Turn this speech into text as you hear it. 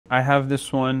I have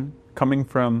this one coming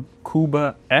from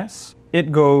Cuba S.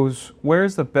 It goes, where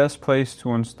is the best place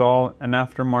to install an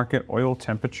aftermarket oil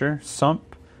temperature,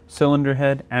 sump, cylinder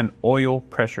head, and oil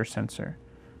pressure sensor?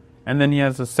 And then he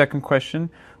has a second question.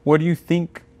 What do you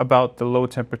think about the low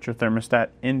temperature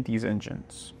thermostat in these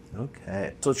engines?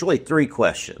 Okay. So it's really three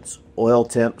questions. Oil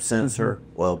temp sensor,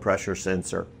 oil pressure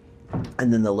sensor,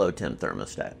 and then the low temp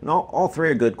thermostat. And all three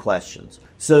are good questions.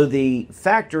 So the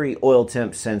factory oil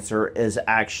temp sensor is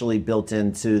actually built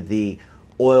into the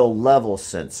oil level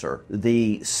sensor.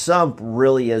 The sump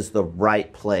really is the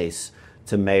right place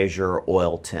to measure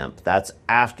oil temp. That's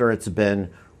after it's been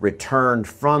returned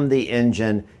from the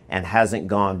engine and hasn't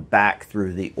gone back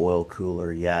through the oil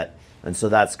cooler yet. And so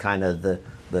that's kind of the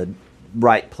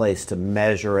right place to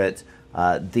measure it.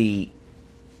 The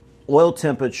oil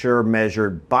temperature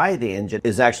measured by the engine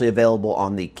is actually available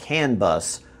on the CAN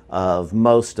bus of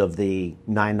most of the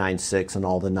 996 and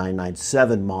all the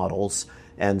 997 models.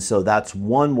 And so that's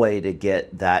one way to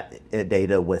get that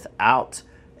data without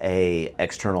a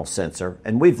external sensor.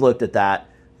 And we've looked at that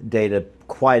data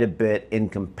quite a bit in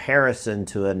comparison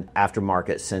to an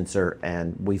aftermarket sensor,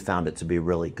 and we found it to be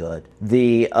really good.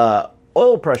 The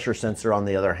oil pressure sensor, on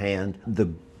the other hand, the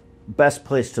best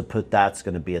place to put that's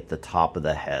going to be at the top of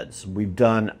the heads. We've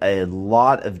done a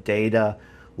lot of data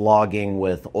logging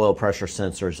with oil pressure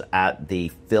sensors at the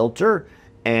filter,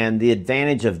 and the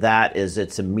advantage of that is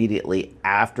it's immediately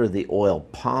after the oil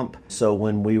pump. So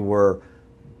when we were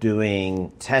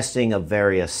doing testing of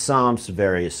various sumps,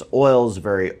 various oils,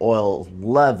 various oil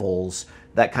levels,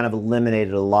 that kind of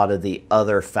eliminated a lot of the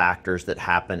other factors that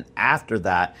happen after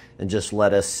that and just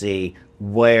let us see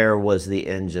where was the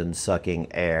engine sucking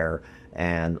air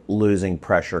and losing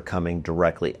pressure coming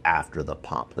directly after the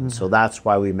pump. And so that's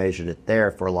why we measured it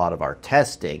there for a lot of our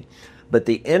testing. But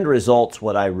the end result's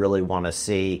what I really want to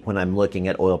see when I'm looking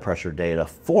at oil pressure data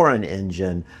for an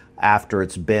engine after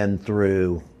it's been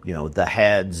through, the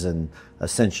heads and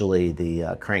essentially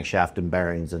the crankshaft and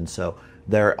bearings. And so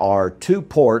there are two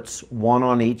ports, one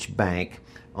on each bank,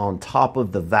 on top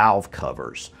of the valve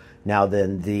covers. Now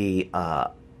then, the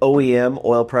OEM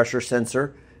oil pressure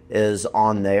sensor is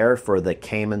on there. For the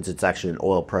Caymans, it's actually an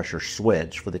oil pressure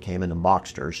switch for the Cayman and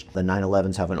Boxsters. The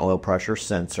 911s have an oil pressure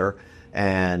sensor,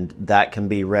 and that can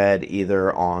be read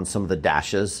either on some of the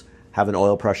dashes, have an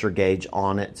oil pressure gauge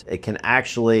on it. It can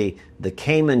actually, the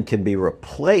Cayman can be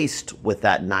replaced with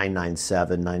that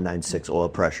 997, 996 oil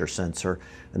pressure sensor,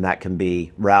 and that can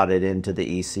be routed into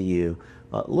the ECU,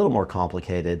 a little more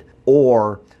complicated,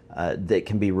 or that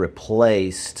can be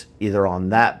replaced either on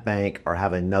that bank or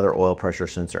have another oil pressure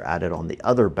sensor added on the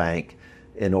other bank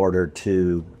in order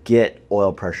to get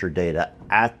oil pressure data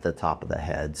at the top of the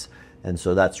heads. And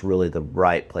so that's really the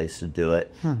right place to do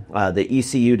it. The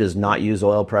ECU does not use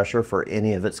oil pressure for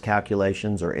any of its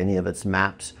calculations or any of its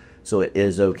maps, so it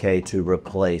is okay to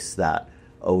replace that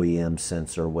OEM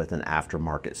sensor with an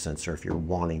aftermarket sensor if you're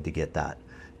wanting to get that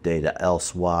data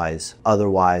elsewise.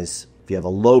 Otherwise, if you have a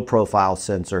low profile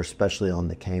sensor, especially on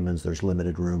the Caymans, there's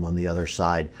limited room on the other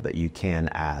side, but you can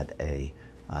add a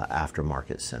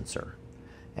aftermarket sensor.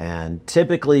 And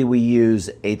typically we use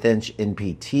 1/8 inch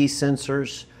NPT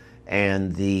sensors,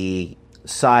 and the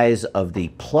size of the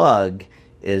plug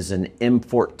is an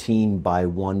M14 by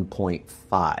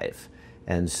 1.5.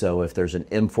 And so if there's an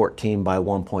M14 by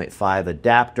 1.5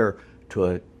 adapter to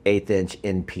a 1/8 inch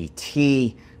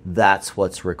NPT, that's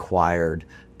what's required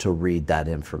to read that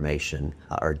information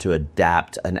or to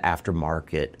adapt an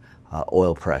aftermarket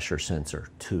oil pressure sensor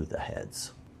to the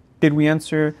heads. Did we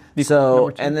answer the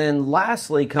So, and then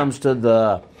lastly comes to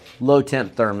the low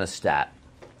temp thermostat.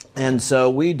 And so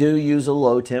we do use a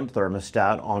low temp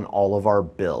thermostat on all of our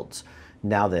builds.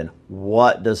 Now then,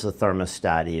 what does the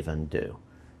thermostat even do?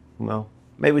 Well,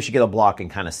 maybe we should get a block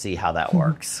and kind of see how that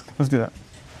works. Let's do that.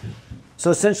 So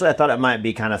essentially, I thought it might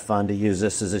be kind of fun to use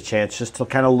this as a chance just to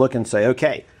kind of look and say,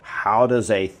 okay, how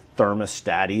does a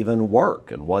thermostat even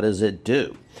work and what does it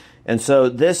do? And so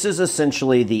this is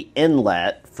essentially the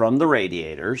inlet from the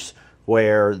radiators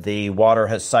where the water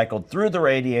has cycled through the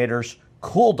radiators,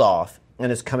 cooled off,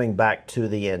 and is coming back to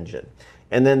the engine.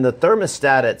 And then the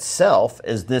thermostat itself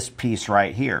is this piece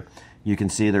right here. You can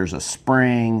see there's a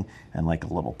spring and like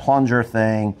a little plunger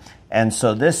thing. And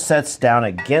so this sets down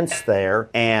against there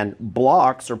and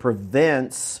blocks or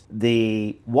prevents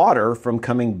the water from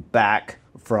coming back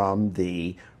from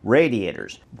the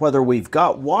radiators. Whether we've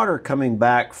got water coming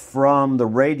back from the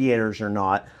radiators or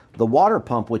not, the water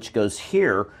pump, which goes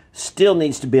here, still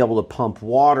needs to be able to pump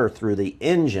water through the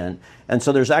engine. And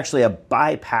so there's actually a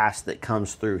bypass that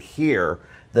comes through here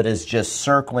that is just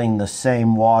circling the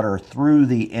same water through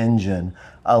the engine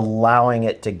allowing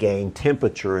it to gain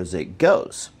temperature as it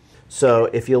goes. So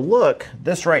if you look,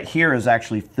 this right here is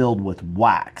actually filled with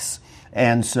wax.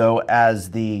 And so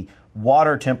as the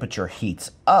water temperature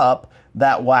heats up,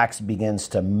 that wax begins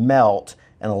to melt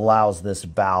and allows this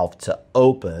valve to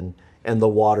open and the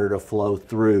water to flow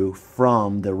through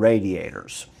from the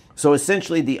radiators. So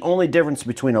essentially the only difference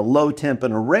between a low temp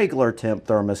and a regular temp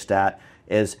thermostat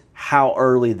is how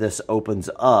early this opens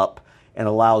up and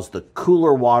allows the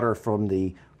cooler water from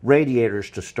the radiators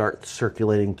to start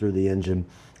circulating through the engine,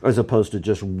 as opposed to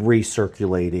just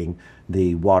recirculating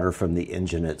the water from the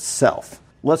engine itself.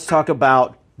 Let's talk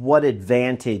about what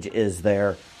advantage is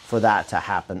there for that to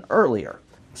happen earlier.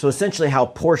 So essentially how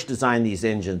Porsche designed these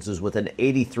engines is with an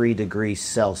 83 degrees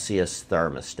Celsius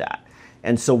thermostat.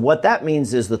 And so what that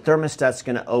means is the thermostat's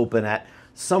going to open at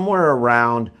somewhere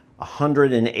around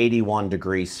 181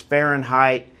 degrees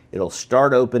Fahrenheit. It'll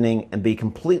start opening and be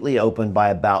completely open by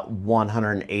about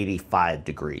 185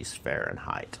 degrees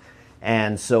Fahrenheit.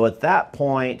 And so at that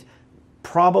point,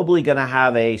 probably going to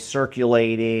have a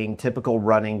circulating typical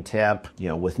running temp,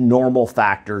 with normal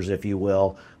factors, if you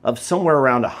will, of somewhere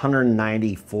around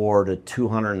 194 to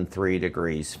 203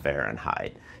 degrees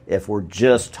Fahrenheit. If we're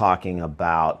just talking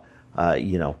about,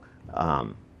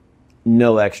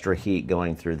 no extra heat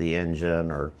going through the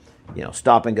engine or,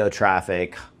 stop and go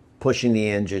traffic, pushing the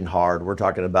engine hard. We're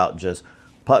talking about just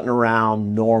putting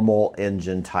around normal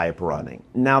engine type running.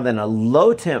 Now then, a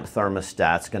low temp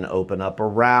thermostat's going to open up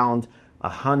around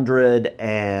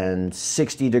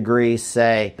 160 degrees,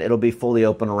 say. It'll be fully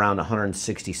open around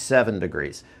 167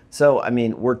 degrees. So,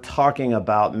 we're talking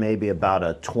about maybe about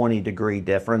a 20 degree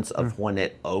difference of when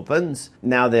it opens.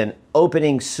 Now then,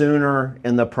 opening sooner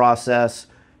in the process,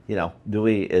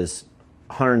 is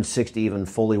 160 even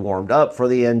fully warmed up for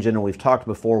the engine? And we've talked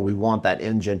before, we want that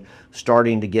engine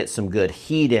starting to get some good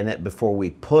heat in it before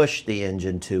we push the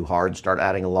engine too hard, start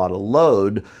adding a lot of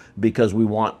load, because we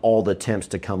want all the temps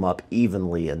to come up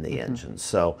evenly in the engine.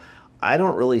 So I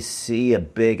don't really see a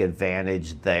big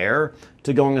advantage there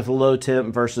to going with a low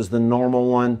temp versus the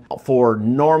normal one. For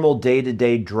normal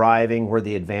day-to-day driving, where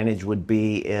the advantage would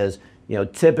be is,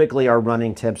 typically our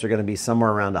running temps are going to be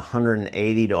somewhere around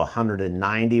 180 to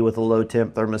 190 with a low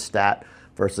temp thermostat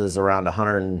versus around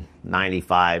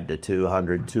 195 to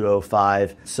 200,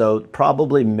 205. So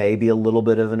probably maybe a little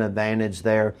bit of an advantage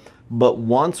there. But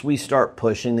once we start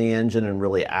pushing the engine and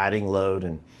really adding load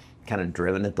and kind of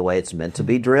driven it the way it's meant to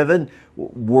be driven,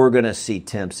 we're going to see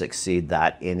temps exceed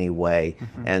that anyway.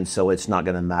 And so it's not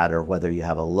going to matter whether you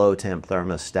have a low temp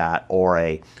thermostat or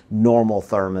a normal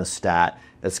thermostat.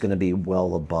 It's going to be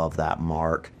well above that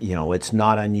mark. It's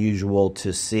not unusual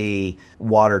to see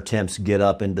water temps get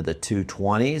up into the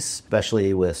 220s,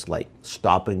 especially with like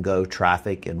stop and go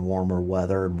traffic in warmer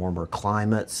weather and warmer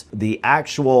climates.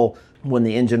 When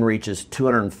the engine reaches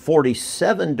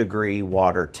 247 degree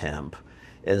water temp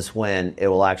is when it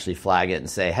will actually flag it and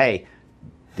say, hey,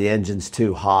 the engine's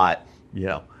too hot,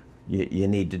 you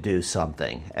need to do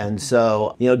something. And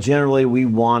so, generally we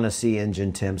want to see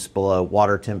engine temps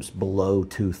water temps below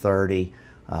 230,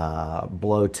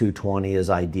 below 220 is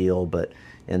ideal, but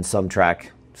in some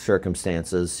track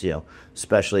circumstances,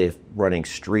 especially if running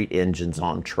street engines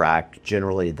on track,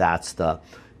 generally that's the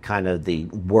kind of the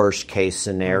worst case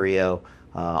scenario.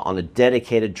 On a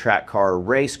dedicated track car or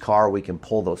race car, we can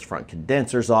pull those front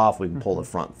condensers off, we can pull the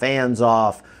front fans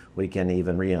off, we can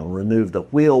even remove the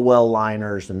wheel well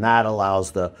liners, and that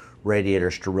allows the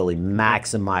radiators to really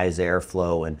maximize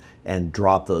airflow and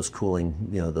drop those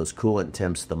those coolant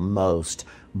temps the most.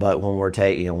 But when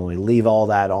when we leave all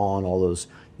that on, all those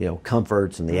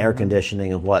comforts and the air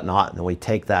conditioning and whatnot, and then we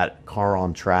take that car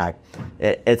on track,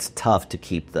 it's tough to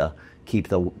keep the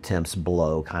temps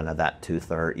below kind of that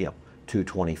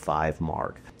 225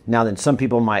 mark. Now then, some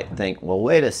people might think, well,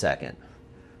 wait a second.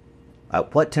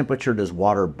 At what temperature does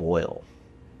water boil?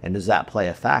 And does that play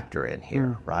a factor in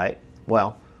here, right?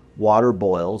 Well, water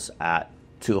boils at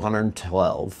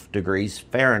 212 degrees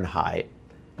Fahrenheit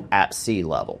at sea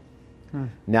level.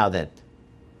 Now then,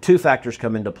 two factors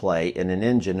come into play in an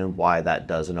engine and why that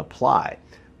doesn't apply.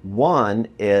 One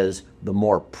is the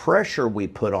more pressure we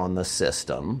put on the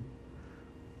system,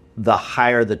 the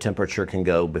higher the temperature can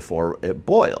go before it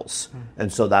boils.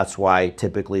 And so that's why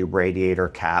typically radiator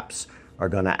caps are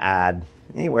going to add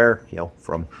anywhere,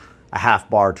 from a half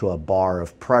bar to a bar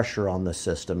of pressure on the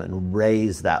system and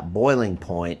raise that boiling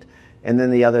point. And then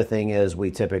the other thing is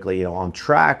we typically, on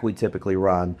track, we typically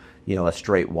run, a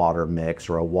straight water mix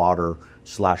or a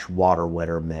water/water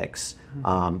wetter mix.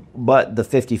 But the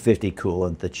 50-50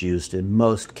 coolant that's used in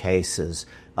most cases,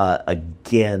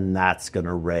 again, that's going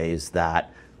to raise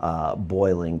that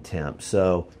boiling temp.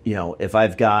 So, if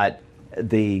I've got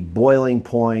the boiling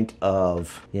point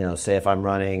of, say if I'm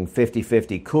running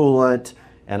 50-50 coolant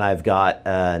and I've got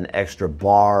an extra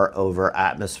bar over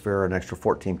atmosphere, an extra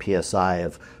 14 psi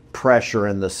of pressure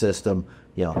in the system,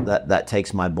 that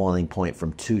takes my boiling point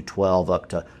from 212 up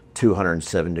to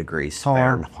 207 degrees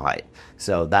Fahrenheit.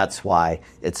 So that's why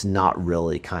it's not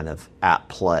really kind of at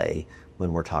play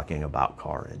when we're talking about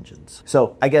car engines.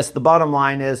 So I guess the bottom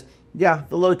line is, yeah,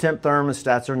 the low temp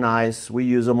thermostats are nice. We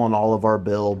use them on all of our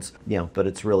builds, but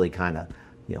it's really kind of,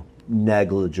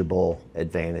 negligible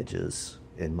advantages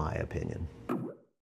in my opinion.